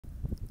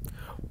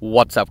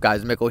What's up,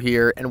 guys? Mickle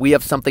here, and we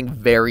have something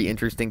very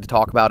interesting to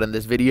talk about in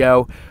this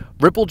video.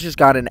 Ripple just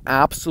got an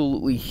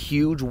absolutely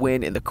huge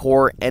win in the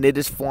court, and it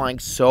is flying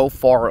so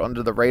far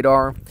under the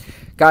radar.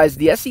 Guys,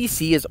 the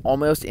SEC is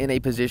almost in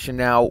a position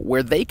now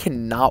where they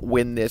cannot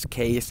win this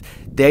case.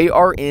 They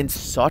are in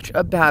such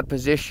a bad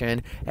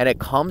position, and it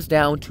comes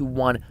down to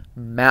one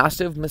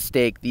massive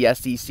mistake the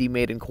SEC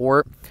made in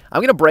court.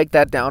 I'm going to break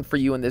that down for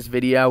you in this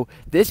video.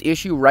 This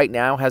issue right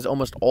now has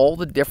almost all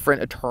the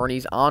different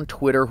attorneys on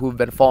Twitter who have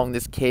been following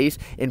this case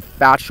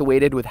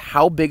infatuated with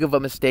how big of a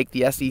mistake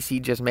the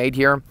SEC just made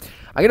here.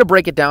 I'm going to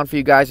break it down for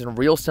you guys in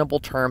real simple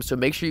terms, so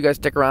make sure you guys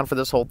stick around for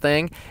this whole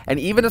thing. And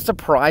even a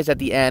surprise at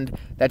the end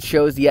that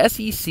shows the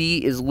SEC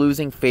is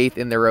losing faith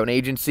in their own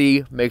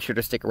agency. Make sure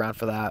to stick around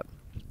for that.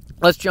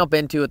 Let's jump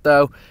into it,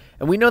 though.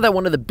 And we know that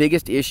one of the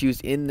biggest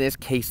issues in this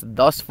case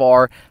thus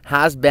far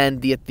has been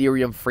the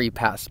Ethereum free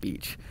pass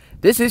speech.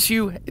 This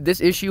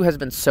issue has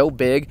been so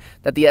big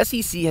that the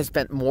SEC has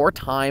spent more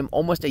time,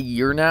 almost a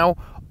year now,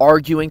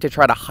 arguing to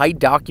try to hide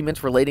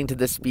documents relating to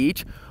this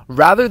speech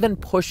rather than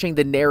pushing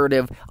the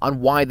narrative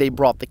on why they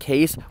brought the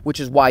case, which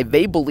is why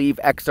they believe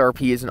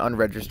XRP is an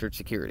unregistered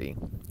security.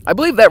 I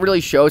believe that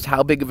really shows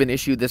how big of an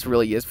issue this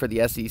really is for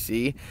the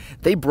SEC.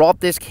 They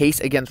brought this case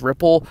against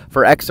Ripple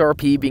for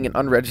XRP being an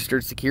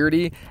unregistered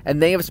security,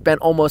 and they have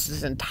spent almost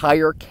this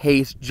entire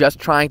case just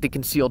trying to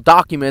conceal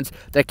documents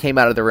that came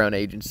out of their own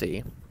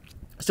agency.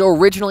 So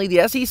originally,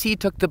 the SEC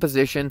took the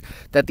position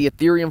that the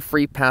Ethereum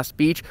free pass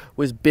speech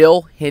was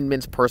Bill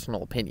Hinman's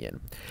personal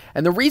opinion.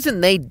 And the reason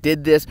they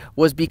did this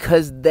was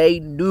because they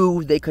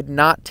knew they could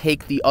not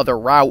take the other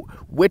route,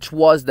 which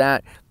was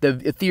that the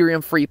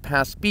Ethereum free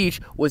pass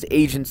speech was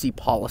agency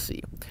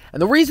policy.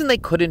 And the reason they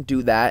couldn't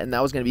do that, and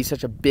that was going to be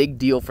such a big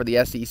deal for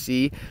the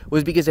SEC,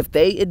 was because if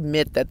they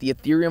admit that the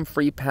Ethereum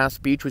free pass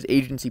speech was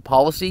agency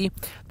policy,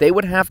 they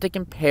would have to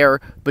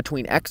compare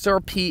between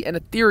XRP and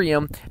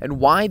Ethereum and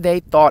why they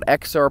thought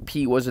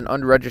XRP was an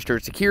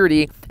unregistered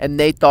security and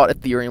they thought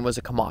Ethereum was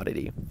a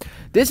commodity.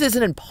 This is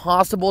an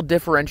impossible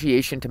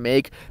differentiation to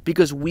make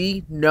because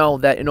we know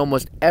that in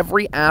almost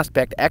every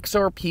aspect,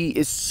 XRP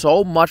is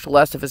so much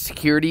less of a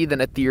security than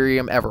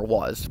Ethereum ever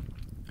was.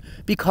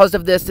 Because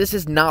of this, this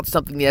is not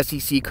something the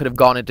SEC could have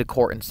gone into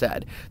court and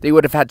said. They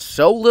would have had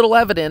so little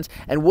evidence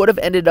and would have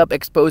ended up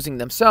exposing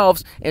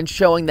themselves and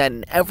showing that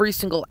in every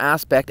single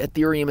aspect,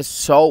 Ethereum is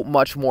so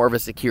much more of a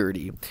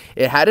security.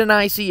 It had an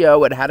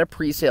ICO, it had a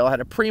pre-sale, it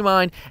had a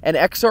pre-mine, and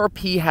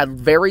XRP had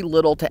very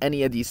little to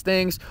any of these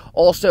things.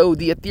 Also,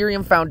 the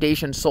Ethereum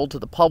Foundation sold to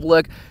the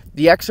public.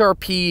 The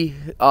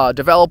XRP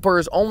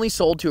developers only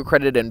sold to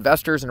accredited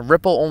investors, and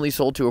Ripple only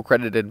sold to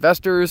accredited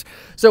investors.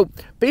 So,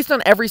 based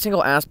on every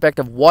single aspect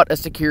of what a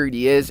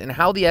security is and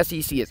how the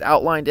SEC has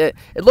outlined it,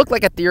 it looked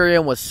like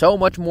Ethereum was so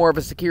much more of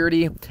a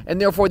security, and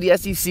therefore the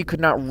SEC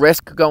could not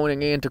risk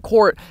going into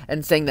court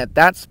and saying that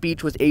that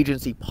speech was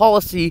agency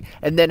policy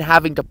and then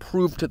having to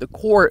prove to the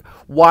court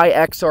why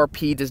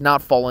XRP does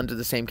not fall into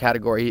the same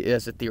category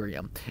as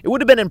Ethereum. It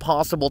would have been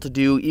impossible to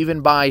do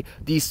even by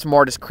the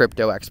smartest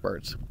crypto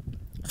experts.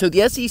 So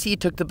the SEC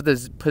took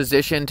the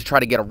position to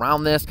try to get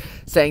around this,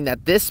 saying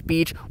that this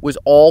speech was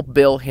all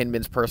Bill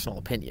Hinman's personal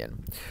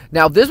opinion.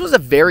 Now, this was a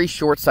very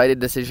short-sighted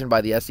decision by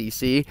the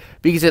SEC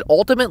because it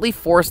ultimately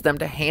forced them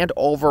to hand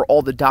over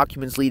all the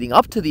documents leading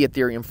up to the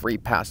Ethereum free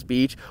pass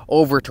speech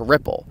over to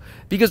Ripple.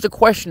 Because the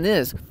question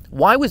is,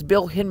 why was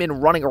Bill Hinman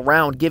running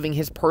around giving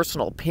his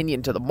personal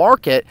opinion to the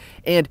market?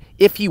 And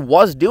if he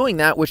was doing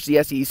that, which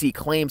the SEC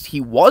claims he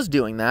was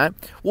doing that,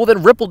 well,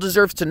 then Ripple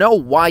deserves to know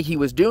why he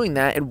was doing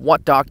that and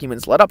what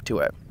documents led up to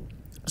it.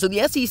 So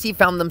the SEC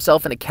found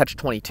themselves in a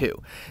catch-22.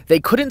 They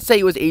couldn't say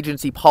it was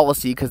agency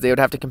policy because they would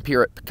have to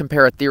compare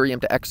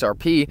Ethereum to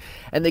XRP,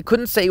 and they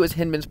couldn't say it was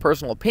Hinman's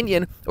personal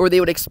opinion, or they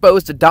would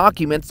expose the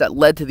documents that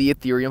led to the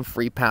Ethereum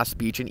free pass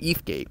speech in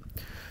ETHgate.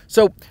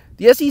 So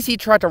the SEC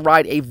tried to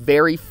ride a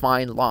very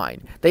fine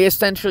line. They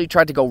essentially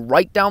tried to go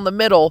right down the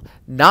middle,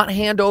 not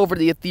hand over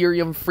the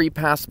Ethereum free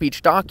pass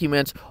speech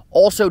documents,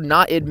 also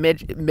not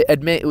admit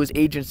it was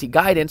agency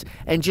guidance,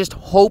 and just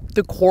hope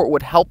the court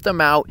would help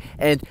them out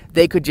and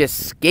they could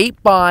just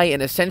skate by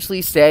and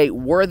essentially say,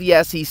 we're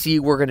the SEC,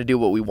 we're going to do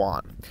what we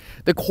want.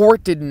 The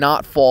court did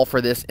not fall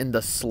for this in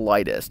the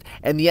slightest,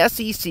 and the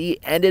SEC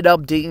ended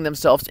up digging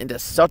themselves into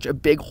such a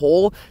big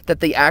hole that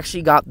they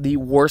actually got the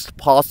worst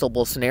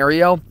possible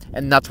scenario,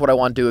 and that's what I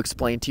want to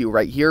explain to you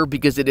right here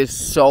because it is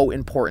so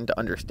important to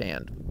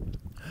understand.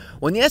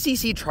 When the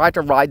SEC tried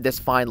to ride this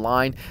fine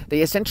line,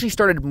 they essentially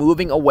started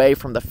moving away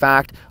from the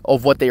fact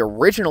of what they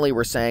originally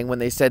were saying when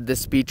they said this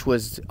speech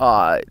was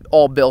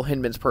all Bill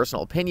Hinman's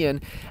personal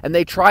opinion, and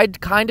they tried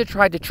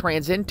to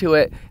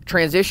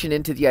transition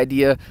into the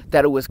idea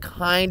that it was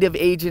kind of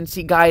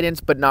agency guidance,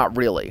 but not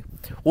really.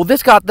 Well,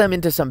 this got them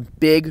into some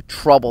big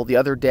trouble the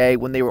other day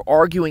when they were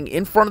arguing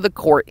in front of the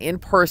court in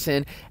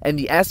person, and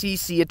the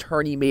SEC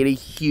attorney made a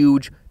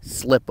huge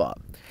slip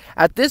up.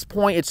 At this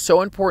point, it's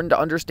so important to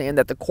understand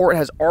that the court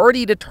has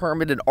already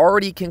determined and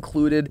already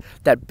concluded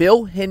that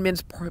Bill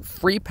Hinman's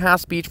free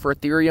pass speech for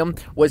Ethereum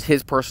was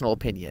his personal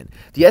opinion.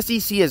 The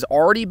SEC has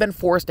already been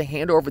forced to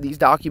hand over these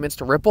documents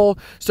to Ripple,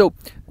 so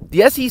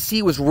the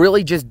SEC was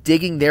really just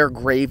digging their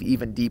grave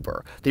even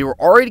deeper. They were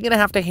already going to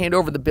have to hand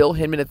over the Bill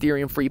Hinman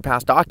Ethereum free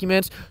pass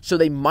documents, so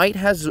they might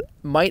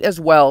as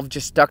well have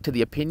just stuck to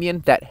the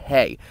opinion that,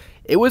 hey,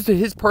 it was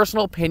his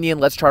personal opinion,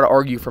 let's try to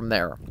argue from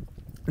there.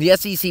 The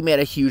SEC made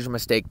a huge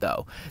mistake,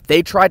 though.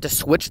 They tried to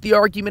switch the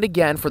argument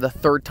again for the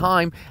third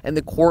time, and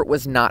the court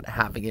was not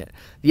having it.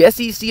 The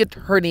SEC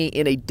attorney,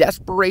 in a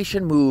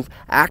desperation move,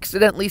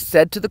 accidentally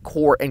said to the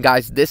court, and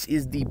guys, this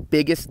is the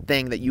biggest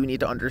thing that you need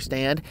to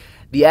understand,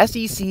 the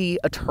SEC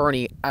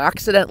attorney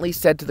accidentally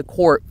said to the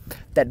court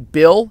that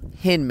Bill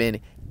Hinman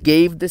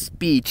gave the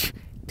speech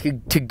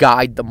to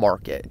guide the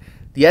market.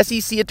 The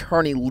SEC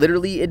attorney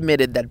literally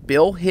admitted that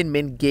Bill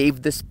Hinman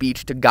gave the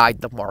speech to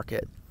guide the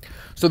market.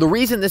 So the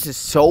reason this is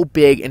so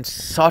big and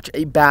such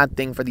a bad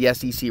thing for the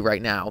SEC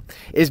right now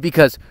is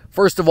because,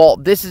 first of all,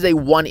 this is a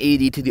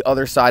 180 to the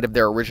other side of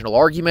their original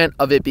argument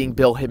of it being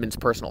Bill Hinman's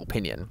personal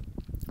opinion.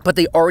 But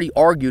they already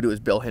argued it was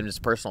Bill Hinman's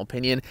personal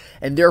opinion,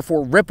 and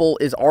therefore Ripple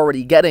is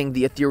already getting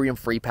the Ethereum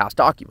free pass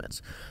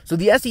documents. So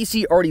the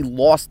SEC already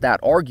lost that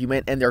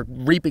argument, and they're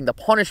reaping the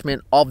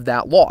punishment of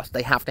that loss.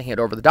 They have to hand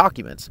over the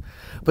documents.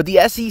 But the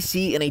SEC,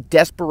 in a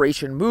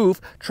desperation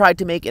move, tried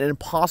to make an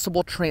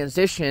impossible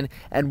transition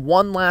and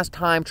one last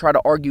time try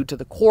to argue to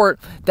the court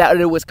that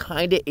it was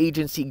kind of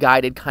agency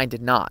guided, kind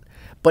of not.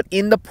 But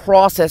in the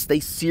process,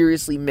 they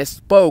seriously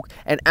misspoke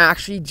and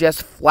actually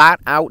just flat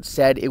out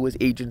said it was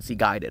agency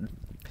guided.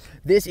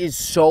 This is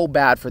so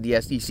bad for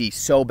the SEC,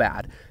 so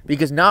bad,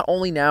 because not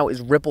only now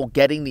is Ripple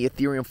getting the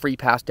Ethereum free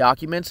pass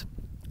documents,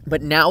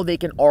 but now they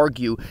can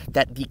argue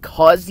that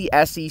because the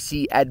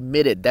SEC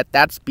admitted that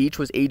that speech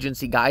was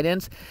agency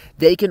guidance,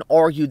 they can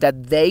argue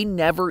that they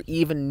never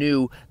even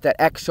knew that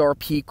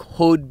XRP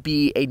could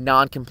be a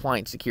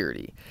non-compliant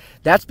security.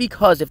 That's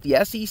because if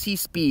the SEC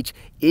speech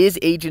is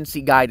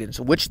agency guidance,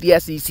 which the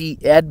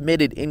SEC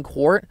admitted in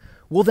court,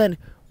 well then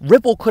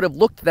Ripple could have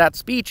looked at that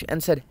speech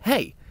and said,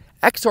 hey,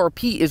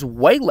 XRP is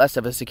way less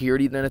of a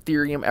security than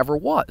Ethereum ever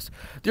was.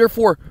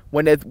 Therefore,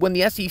 when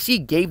the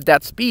SEC gave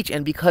that speech,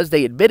 and because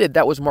they admitted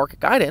that was market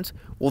guidance,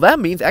 well, that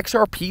means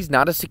XRP is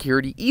not a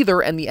security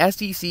either, and the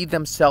SEC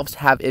themselves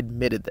have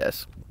admitted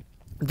this.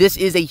 This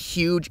is a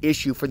huge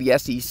issue for the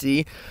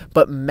SEC,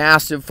 but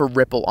massive for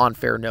Ripple on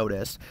fair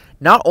notice.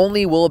 Not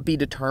only will it be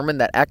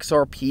determined that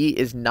XRP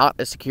is not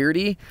a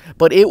security,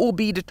 but it will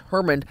be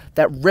determined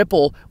that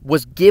Ripple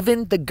was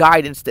given the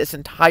guidance this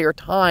entire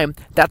time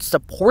that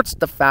supports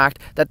the fact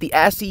that the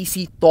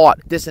SEC thought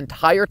this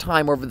entire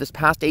time over this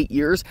past 8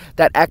 years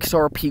that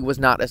XRP was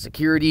not a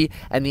security,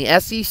 and the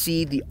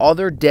SEC the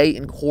other day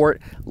in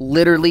court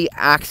literally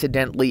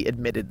accidentally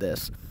admitted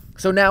this.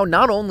 So now,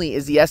 not only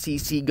is the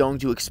SEC going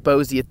to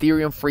expose the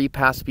Ethereum free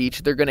pass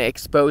speech, they're going to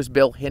expose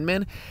Bill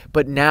Hinman,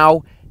 but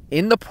now,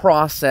 in the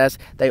process,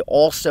 they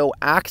also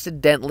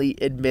accidentally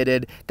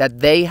admitted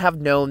that they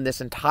have known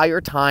this entire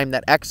time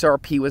that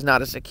XRP was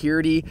not a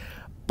security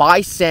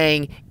by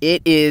saying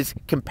it is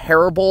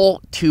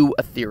comparable to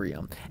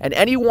Ethereum.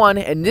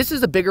 And this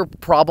is a bigger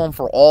problem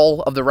for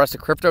all of the rest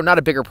of crypto, not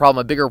a bigger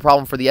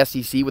problem for the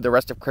SEC with the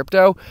rest of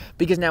crypto,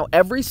 because now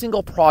every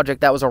single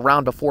project that was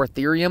around before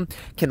Ethereum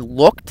can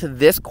look to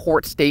this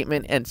court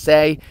statement and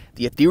say,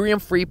 the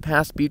Ethereum free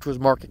pass speech was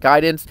market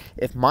guidance.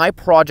 If my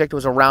project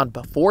was around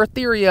before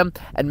Ethereum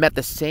and met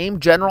the same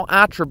general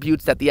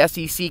attributes that the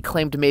SEC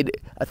claimed made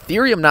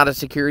Ethereum not a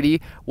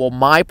security, well,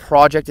 my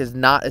project is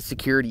not a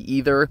security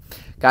either.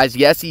 Guys,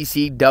 the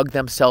SEC dug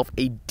themselves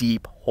a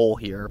deep hole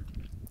here.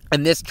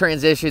 And this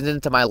transitions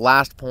into my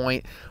last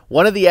point.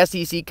 One of the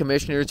SEC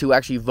commissioners who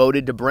actually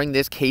voted to bring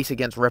this case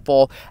against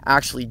Ripple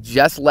actually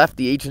just left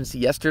the agency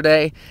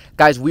yesterday.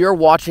 Guys, we are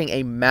watching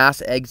a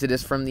mass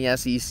exodus from the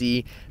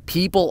SEC.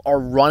 People are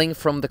running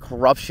from the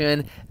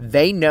corruption.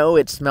 They know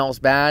it smells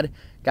bad.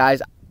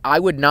 Guys, I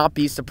would not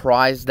be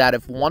surprised that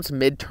if once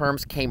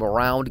midterms came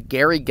around,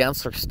 Gary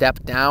Gensler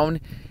stepped down.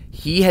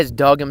 He has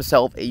dug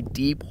himself a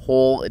deep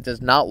hole. It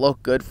does not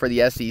look good for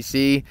the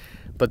SEC.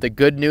 But the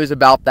good news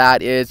about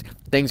that is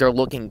things are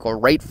looking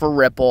great for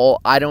Ripple.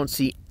 I don't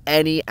see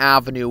any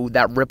avenue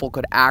that Ripple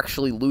could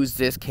actually lose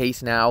this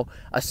case now,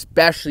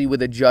 especially with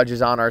the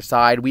judges on our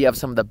side. We have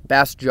some of the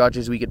best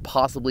judges we could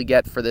possibly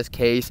get for this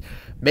case.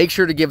 Make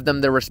sure to give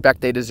them the respect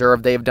they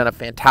deserve. They have done a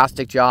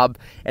fantastic job.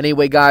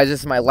 Anyway, guys,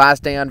 this is my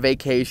last day on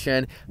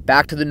vacation.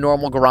 Back to the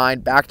normal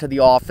grind, back to the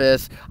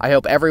office. I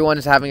hope everyone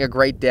is having a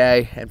great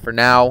day. And for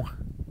now,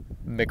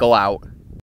 Mickle out.